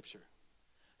 Read Scripture.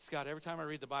 Scott, every time I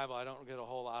read the Bible, I don't get a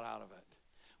whole lot out of it.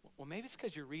 Well, maybe it's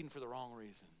because you're reading for the wrong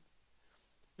reason.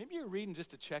 Maybe you're reading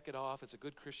just to check it off. It's a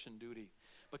good Christian duty.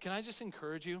 But can I just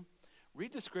encourage you?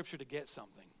 Read the Scripture to get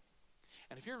something.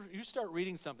 And if you start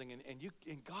reading something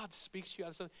and God speaks to you out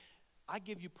of something, I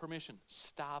give you permission.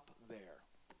 Stop there.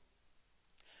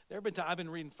 There have been times I've been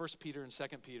reading 1 Peter and 2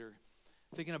 Peter,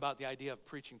 thinking about the idea of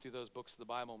preaching through those books of the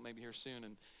Bible, maybe here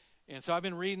soon. And so I've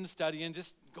been reading, studying,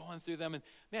 just going through them. And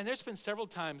man, there's been several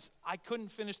times I couldn't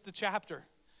finish the chapter.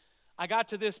 I got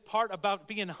to this part about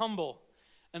being humble.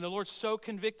 And the Lord so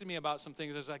convicted me about some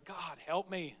things. I was like, God,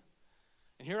 help me.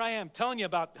 And here I am telling you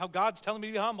about how God's telling me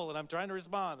to be humble, and I'm trying to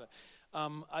respond.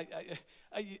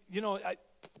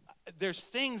 There's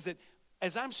things that,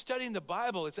 as I'm studying the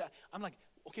Bible, I'm like,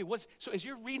 okay, so as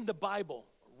you're reading the Bible,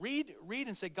 read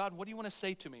and say, God, what do you want to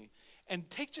say to me? And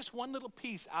take just one little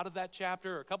piece out of that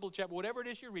chapter, or a couple of chapters, whatever it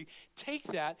is you're reading. Take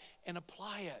that and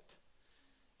apply it.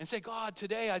 And say, God,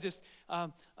 today I just,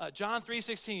 John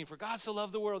 3:16, for God so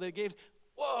loved the world that He gave.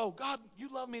 Whoa, God,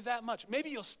 you love me that much.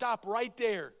 Maybe you'll stop right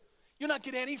there. You'll not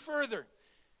get any further.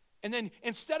 And then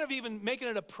instead of even making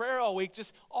it a prayer all week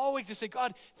just say,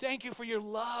 God, thank you for your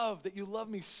love, that you love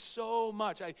me so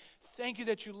much. I thank you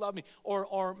that you love me.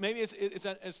 Or maybe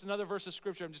it's another verse of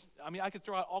scripture. I could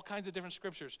throw out all kinds of different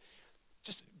scriptures.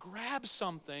 Just grab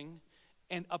something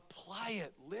and apply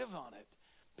it, live on it.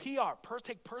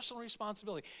 Take personal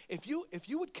responsibility. If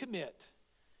you would commit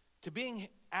to being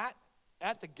at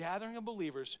the gathering of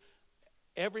believers,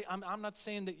 I'm not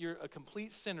saying that you're a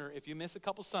complete sinner if you miss a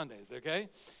couple Sundays, okay?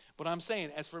 But I'm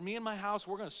saying, as for me and my house,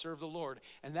 we're going to serve the Lord.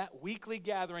 And that weekly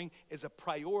gathering is a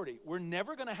priority. We're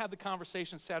never going to have the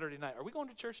conversation Saturday night. Are we going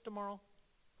to church tomorrow?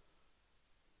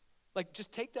 Like,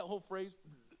 just take that whole phrase,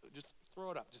 just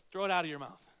throw it up. Just throw it out of your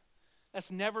mouth. That's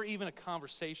never even a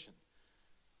conversation.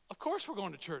 Of course we're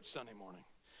going to church Sunday morning.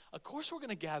 Of course we're going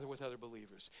to gather with other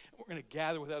believers. We're going to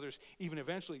gather with others even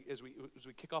eventually as we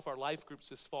kick off our life groups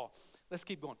this fall. Let's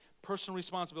keep going. Personal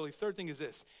responsibility. Third thing is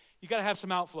this. You got to have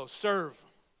some outflow. Serve.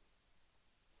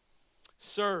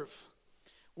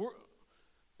 Let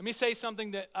me say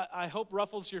something that I hope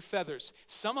ruffles your feathers.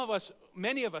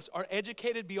 Many of us are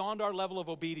educated beyond our level of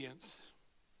obedience.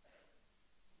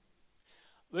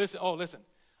 Listen.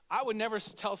 I would never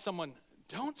tell someone,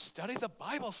 don't study the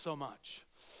Bible so much.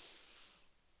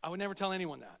 I would never tell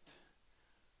anyone that.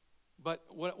 But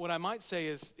what I might say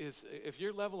is if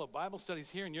your level of Bible studies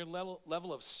here and your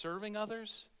level of serving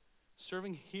others,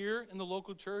 serving here in the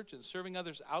local church and serving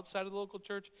others outside of the local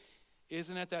church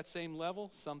isn't at that same level,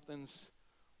 something's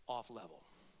off level.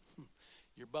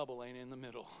 Your bubble ain't in the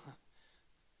middle.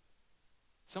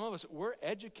 Some of us, we're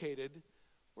educated.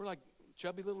 We're like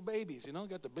chubby little babies,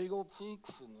 got the big old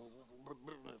cheeks and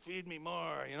feed me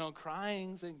more,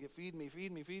 crying, saying, feed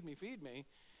me.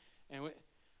 And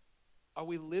are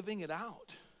we living it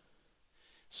out?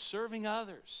 Serving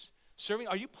others.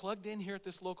 Are you plugged in here at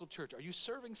this local church? Are you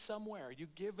serving somewhere? Are you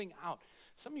giving out?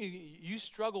 Some of you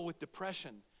struggle with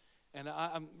depression. And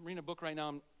I'm reading a book right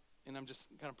now, and I'm just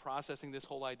kind of processing this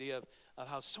whole idea of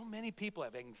how so many people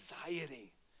have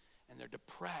anxiety and they're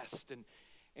depressed.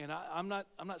 And I'm not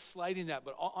slighting that,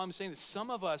 but all I'm saying is some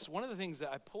of us, one of the things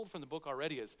that I pulled from the book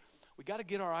already is we got to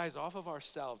get our eyes off of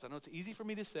ourselves. I know it's easy for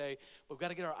me to say, but we've got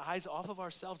to get our eyes off of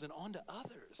ourselves and onto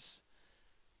others.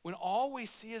 When all we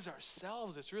see is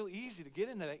ourselves, it's really easy to get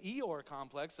into that Eeyore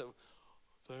complex of,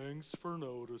 thanks for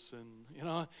noticing.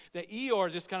 The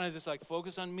Eeyore just kind of just like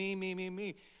focus on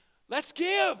me. Let's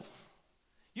give.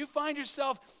 You find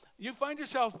yourself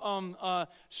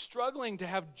struggling to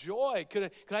have joy.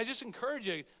 Could I just encourage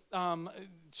you,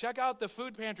 check out the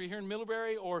food pantry here in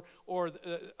Middlebury or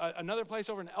another place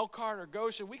over in Elkhart or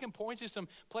Goshen. We can point you some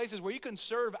places where you can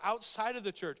serve outside of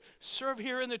the church. Serve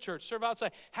here in the church. Serve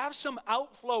outside. Have some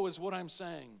outflow is what I'm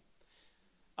saying.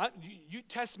 You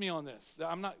test me on this.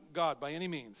 I'm not God by any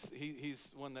means.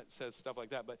 He's one that says stuff like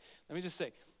that. But let me just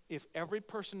say, if every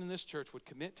person in this church would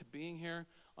commit to being here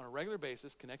on a regular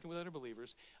basis, connecting with other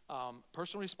believers,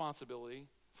 personal responsibility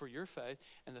for your faith,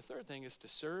 and the third thing is to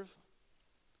serve,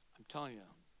 I'm telling you,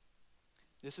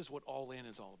 this is what all in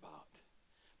is all about.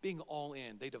 Being all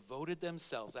in. They devoted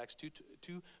themselves, Acts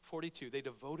 2:42, they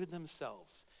devoted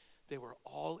themselves. They were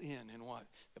all in what?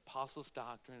 The apostles'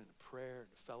 doctrine and prayer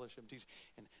and fellowship,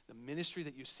 and the ministry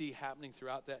that you see happening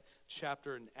throughout that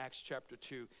chapter in Acts chapter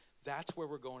 2. That's where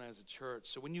we're going as a church.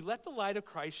 So when you let the light of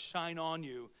Christ shine on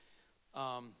you,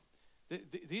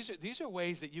 these are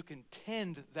ways that you can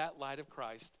tend that light of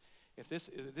Christ. If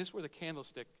this were the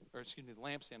candlestick, or excuse me, the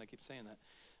lampstand, I keep saying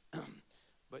that.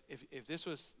 But if this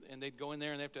was, and they'd go in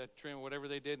there and they have to trim whatever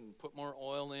they did and put more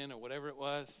oil in or whatever it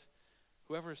was,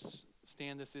 whoever's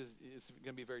stand this is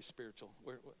going to be very spiritual.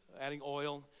 We're adding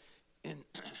oil, and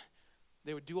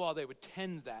they would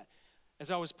tend that.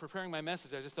 As I was preparing my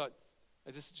message, I just thought,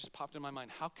 it just popped in my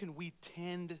mind, how can we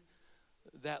tend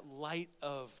that light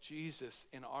of Jesus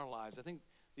in our lives? I think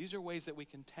these are ways that we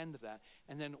can tend to that.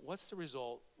 And then what's the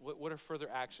result? What are further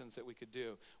actions that we could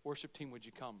do? Worship team, would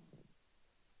you come?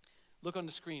 Look on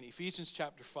the screen, Ephesians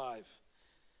chapter 5.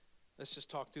 Let's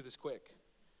just talk through this quick.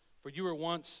 For you were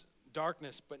once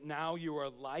darkness, but now you are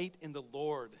light in the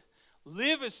Lord.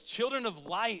 Live as children of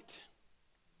light.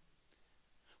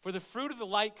 For the fruit of the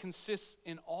light consists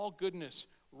in all goodness,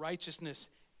 righteousness,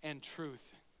 and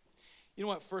truth. You know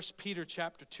what 1 Peter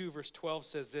chapter 2 verse 12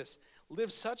 says this: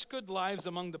 live such good lives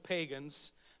among the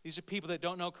pagans, these are people that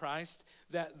don't know Christ,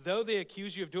 that though they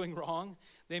accuse you of doing wrong,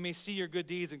 they may see your good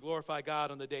deeds and glorify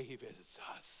God on the day he visits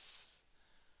us.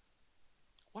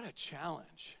 What a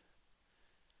challenge.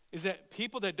 Is that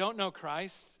people that don't know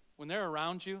Christ, when they're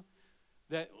around you,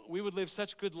 that we would live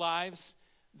such good lives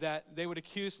that they would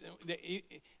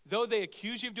though they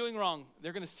accuse you of doing wrong,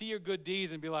 they're going to see your good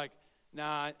deeds and be like,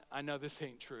 Nah, I know this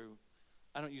ain't true.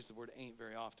 I don't use the word ain't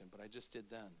very often, but I just did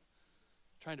then.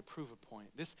 Trying to prove a point.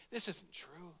 This isn't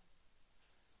true.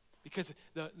 Because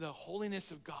the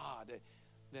holiness of God,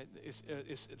 that is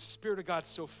the Spirit of God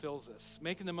so fills us,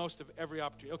 making the most of every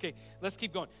opportunity. Okay, let's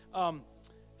keep going.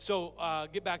 So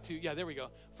get back to, there we go.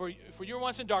 For you were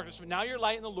once in darkness, but now you're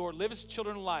light in the Lord. Live as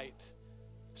children of light.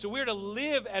 So we're to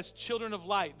live as children of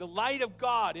light, the light of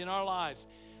God in our lives.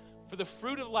 For the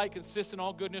fruit of light consists in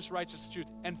all goodness, righteousness,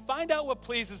 truth. And find out what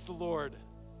pleases the Lord.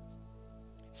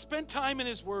 Spend time in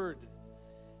His Word.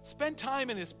 Spend time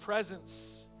in His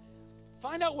presence.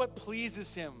 Find out what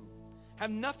pleases Him.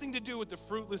 Have nothing to do with the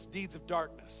fruitless deeds of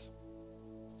darkness.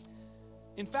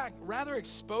 In fact, rather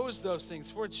expose those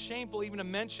things, for it's shameful even to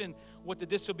mention what the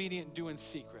disobedient do in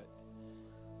secret.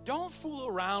 Don't fool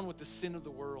around with the sin of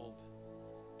the world.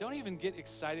 Don't even get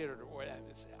excited or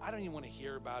I don't even want to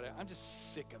hear about it. I'm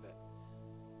just sick of it.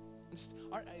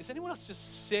 Is anyone else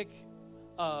just sick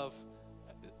of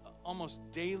almost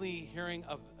daily hearing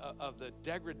of the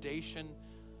degradation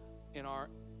in our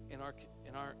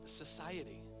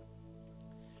society?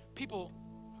 People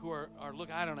who are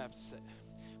look, I don't have to say,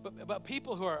 but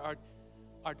people who are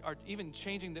even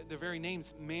changing the very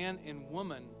names man and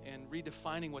woman and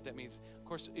redefining what that means. Of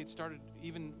course, it started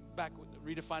even back with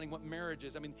redefining what marriage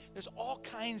is. I mean, there's all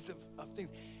kinds of things.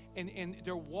 And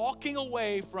they're walking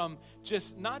away from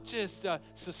not just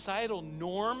societal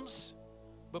norms,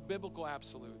 but biblical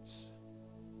absolutes.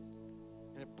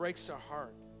 And it breaks our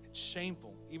heart. It's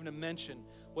shameful even to mention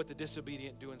what the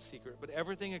disobedient do in secret. But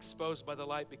everything exposed by the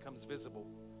light becomes visible.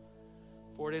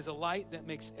 For it is a light that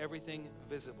makes everything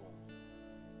visible.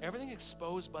 Everything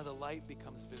exposed by the light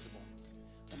becomes visible.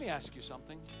 Let me ask you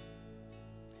something.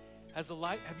 Have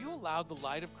you allowed the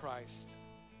light of Christ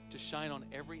to shine on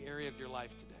every area of your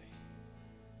life today?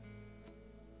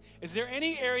 Is there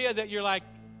any area that you're like,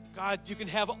 God, you can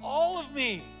have all of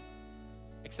me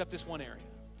except this one area?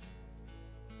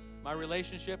 My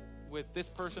relationship with this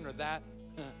person or that,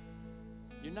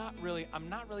 I'm not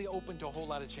really open to a whole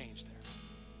lot of change there.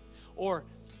 Or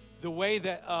the way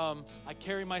that I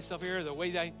carry myself here, the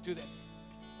way that I do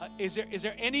that. Is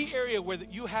there any area where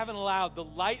you haven't allowed the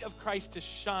light of Christ to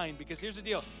shine? Because here's the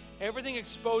deal. Everything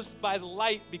exposed by the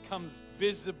light becomes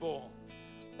visible.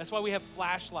 That's why we have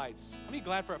flashlights. How many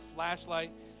glad for a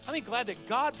flashlight? How many glad that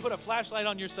God put a flashlight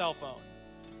on your cell phone?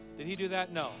 Did He do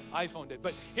that? No, iPhone did.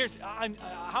 But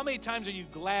how many times are you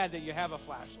glad that you have a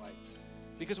flashlight?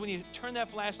 Because when you turn that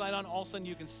flashlight on, all of a sudden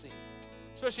you can see.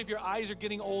 Especially if your eyes are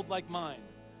getting old like mine.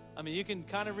 I mean, you can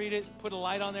kind of read it, put a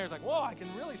light on there. It's like, whoa, I can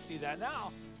really see that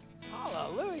now.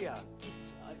 Hallelujah.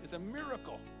 It's a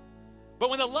miracle. But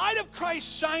when the light of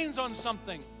Christ shines on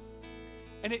something,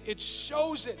 and it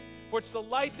shows it, for it's the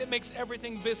light that makes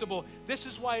everything visible. This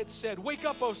is why it said, wake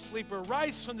up, O sleeper,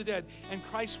 rise from the dead, and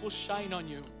Christ will shine on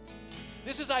you.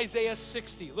 This is Isaiah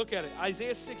 60. Look at it.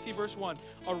 Isaiah 60, verse 1.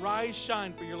 Arise,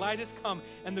 shine, for your light has come,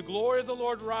 and the glory of the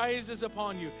Lord rises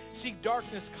upon you. See,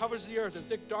 darkness covers the earth, and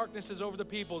thick darkness is over the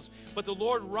peoples. But the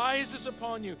Lord rises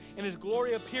upon you, and His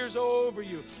glory appears over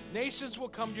you. Nations will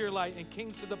come to your light, and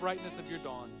kings to the brightness of your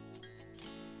dawn.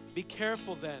 Be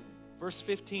careful then. Verse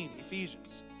 15,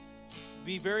 Ephesians.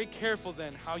 Be very careful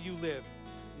then how you live,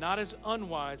 not as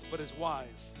unwise, but as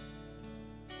wise.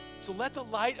 So let the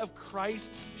light of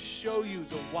Christ show you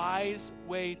the wise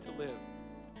way to live.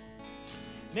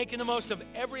 Making the most of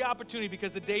every opportunity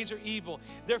because the days are evil.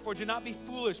 Therefore, do not be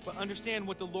foolish, but understand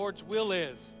what the Lord's will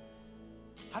is.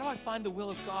 How do I find the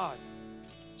will of God?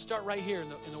 Start right here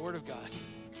in the Word of God.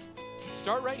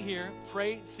 Start right here.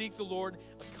 Pray, seek the Lord,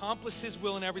 accomplish His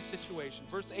will in every situation.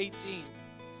 Verse 18.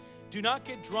 Do not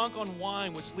get drunk on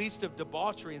wine, which leads to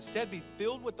debauchery. Instead, be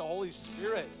filled with the Holy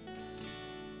Spirit.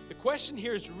 The question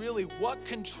here is really, what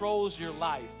controls your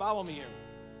life? Follow me here.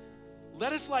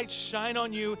 Let His light shine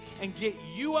on you and get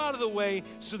you out of the way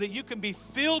so that you can be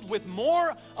filled with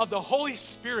more of the Holy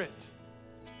Spirit.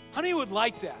 How many would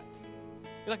like that?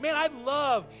 You're like, man, I'd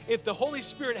love if the Holy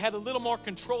Spirit had a little more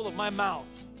control of my mouth.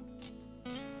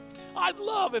 I'd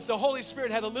love if the Holy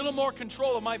Spirit had a little more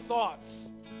control of my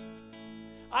thoughts.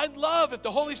 I'd love if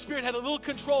the Holy Spirit had a little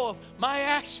control of my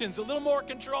actions, a little more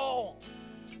control.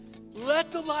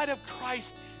 Let the light of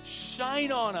Christ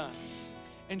shine on us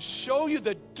and show you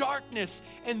the darkness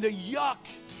and the yuck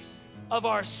of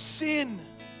our sin.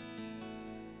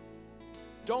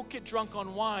 Don't get drunk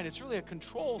on wine. It's really a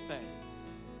control thing.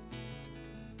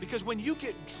 Because when you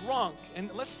get drunk,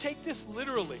 and let's take this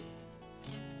literally.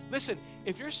 Listen,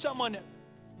 if you're someone,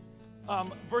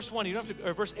 verse 1, you don't have to,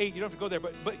 or verse 8, you don't have to go there,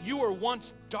 but you were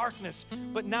once darkness,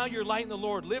 but now you're light in the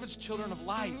Lord. Live as children of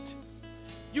light.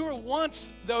 You were once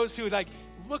those who would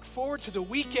look forward to the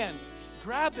weekend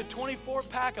grab the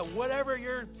 24-pack of whatever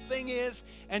your thing is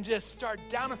and just start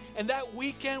down. And that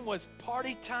weekend was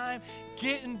party time,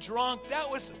 getting drunk. That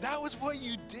was what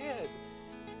you did.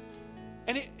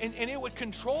 And it would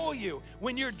control you.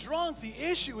 When you're drunk, the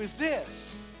issue is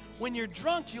this. When you're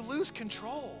drunk, you lose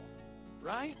control,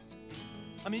 right?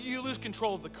 I mean, you lose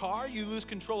control of the car. You lose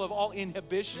control of all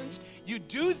inhibitions. You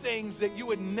do things that you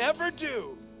would never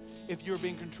do if you were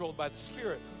being controlled by the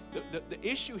Spirit. The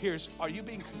issue here is, are you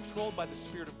being controlled by the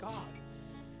Spirit of God?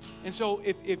 And so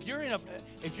if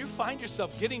you find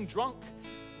yourself getting drunk,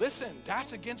 listen,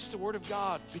 that's against the Word of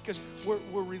God, because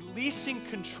we're releasing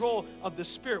control of the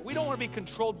Spirit. We don't want to be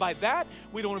controlled by that.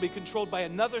 We don't want to be controlled by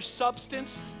another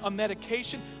substance, a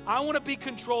medication. I want to be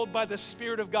controlled by the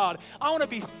Spirit of God. I want to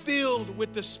be filled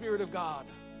with the Spirit of God.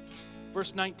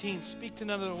 Verse 19, speak to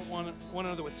one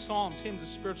another with psalms, hymns, and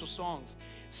spiritual songs.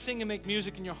 Sing and make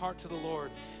music in your heart to the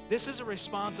Lord. This is a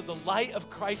response of the light of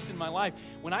Christ in my life.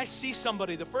 When I see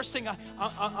somebody, the first thing I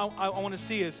want to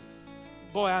see is,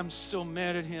 boy, I'm so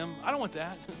mad at him. I don't want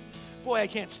that. Boy, I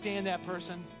can't stand that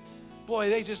person. Boy,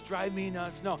 they just drive me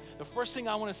nuts. No, the first thing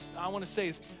I want to say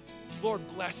is, Lord,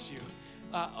 bless you.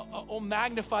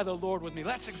 Magnify the Lord with me.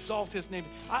 Let's exalt his name.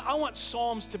 I want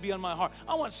psalms to be on my heart.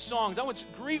 I want songs. I want to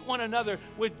greet one another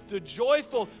with the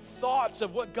joyful thoughts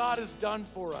of what God has done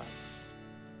for us.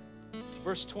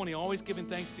 Verse 20, always giving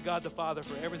thanks to God the Father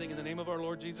for everything in the name of our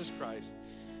Lord Jesus Christ.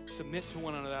 Submit to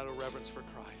one another out of reverence for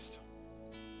Christ.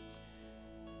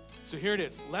 So here it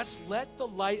is. Let's let the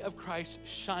light of Christ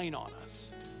shine on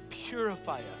us,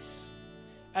 purify us.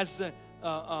 As the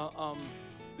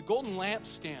golden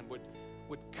lampstand would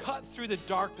cut through the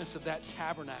darkness of that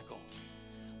tabernacle.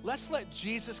 Let's let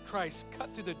Jesus Christ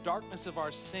cut through the darkness of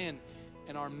our sin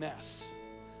and our mess.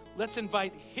 Let's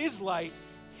invite his light,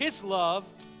 his love,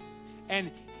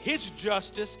 and his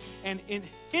justice, and in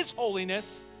his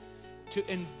holiness to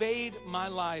invade my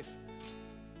life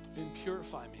and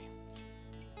purify me.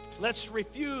 Let's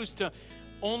refuse to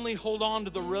only hold on to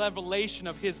the revelation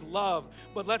of his love,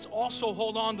 but let's also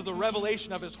hold on to the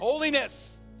revelation of his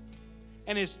holiness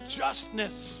and his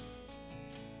justness.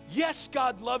 Yes,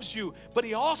 God loves you, but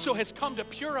he also has come to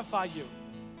purify you.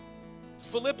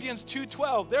 Philippians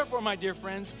 2:12, therefore, my dear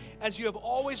friends, as you have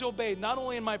always obeyed, not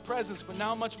only in my presence, but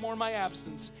now much more in my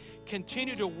absence,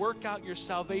 continue to work out your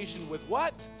salvation with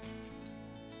what?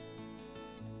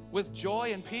 With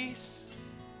joy and peace?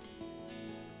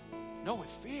 No, with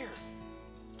fear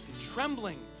and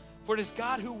trembling. For it is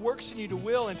God who works in you to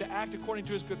will and to act according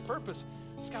to his good purpose.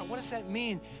 Scott, what does that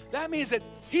mean? That means that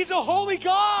he's a holy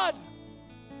God.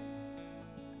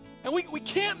 And we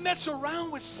can't mess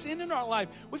around with sin in our life.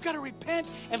 We've got to repent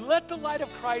and let the light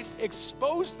of Christ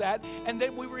expose that, and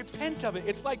then we repent of it.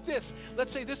 It's like this.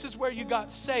 Let's say this is where you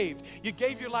got saved. You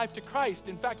gave your life to Christ.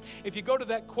 In fact, if you go to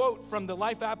that quote from the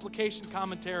Life Application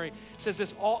Commentary, it says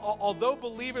this, although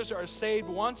believers are saved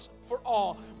once for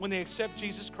all when they accept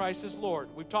Jesus Christ as Lord.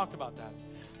 We've talked about that.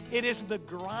 It is the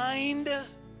grind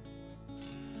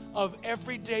of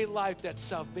everyday life that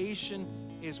salvation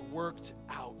is worked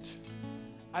out.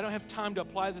 I don't have time to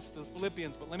apply this to the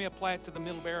Philippians, but let me apply it to the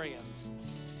Middleburyans.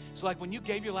 So like when you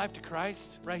gave your life to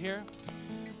Christ right here,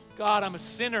 God, I'm a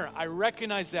sinner. I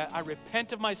recognize that. I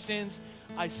repent of my sins.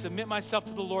 I submit myself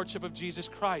to the Lordship of Jesus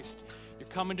Christ. You're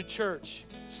coming to church.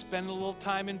 Spend a little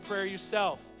time in prayer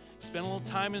yourself. Spend a little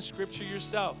time in Scripture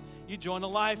yourself. You join a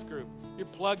life group. You're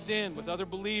plugged in with other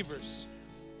believers.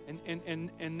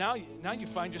 And now you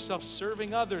find yourself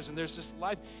serving others, and there's this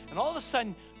life, and all of a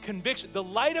sudden, conviction, the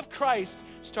light of Christ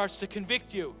starts to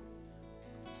convict you.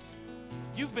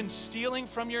 You've been stealing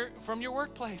from your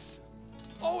workplace.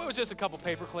 Oh, it was just a couple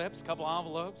paper clips, a couple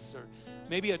envelopes, or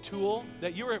maybe a tool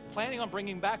that you were planning on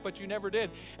bringing back, but you never did.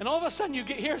 And all of a sudden, you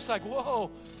get here, it's like,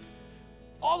 whoa,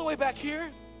 all the way back here,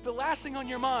 the last thing on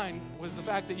your mind was the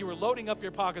fact that you were loading up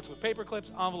your pockets with paper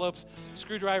clips, envelopes,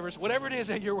 screwdrivers, whatever it is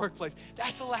at your workplace.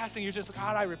 That's the last thing. You're just,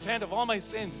 God, I repent of all my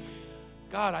sins.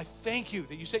 God, I thank you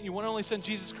that you sent your one and only Son,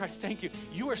 Jesus Christ. Thank you.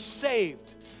 You are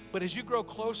saved. But as you grow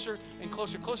closer and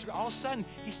closer, all of a sudden,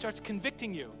 he starts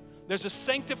convicting you. There's a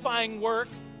sanctifying work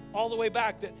all the way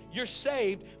back that you're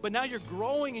saved, but now you're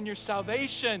growing in your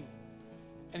salvation.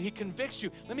 And he convicts you.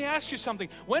 Let me ask you something.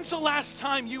 When's the last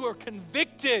time you were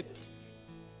convicted?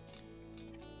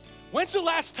 When's the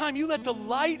last time you let the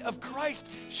light of Christ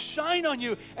shine on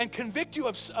you and convict you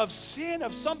of sin,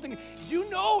 of something you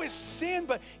know is sin,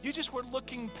 but you just were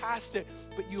looking past it,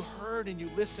 but you heard and you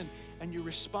listened and you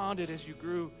responded as you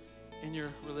grew in your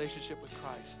relationship with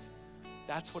Christ?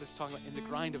 That's what it's talking about in the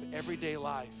grind of everyday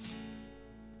life.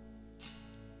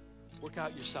 Work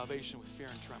out your salvation with fear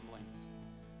and trembling.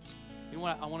 You know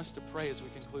what? I want us to pray as we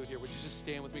conclude here. Would you just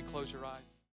stand with me, close your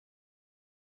eyes?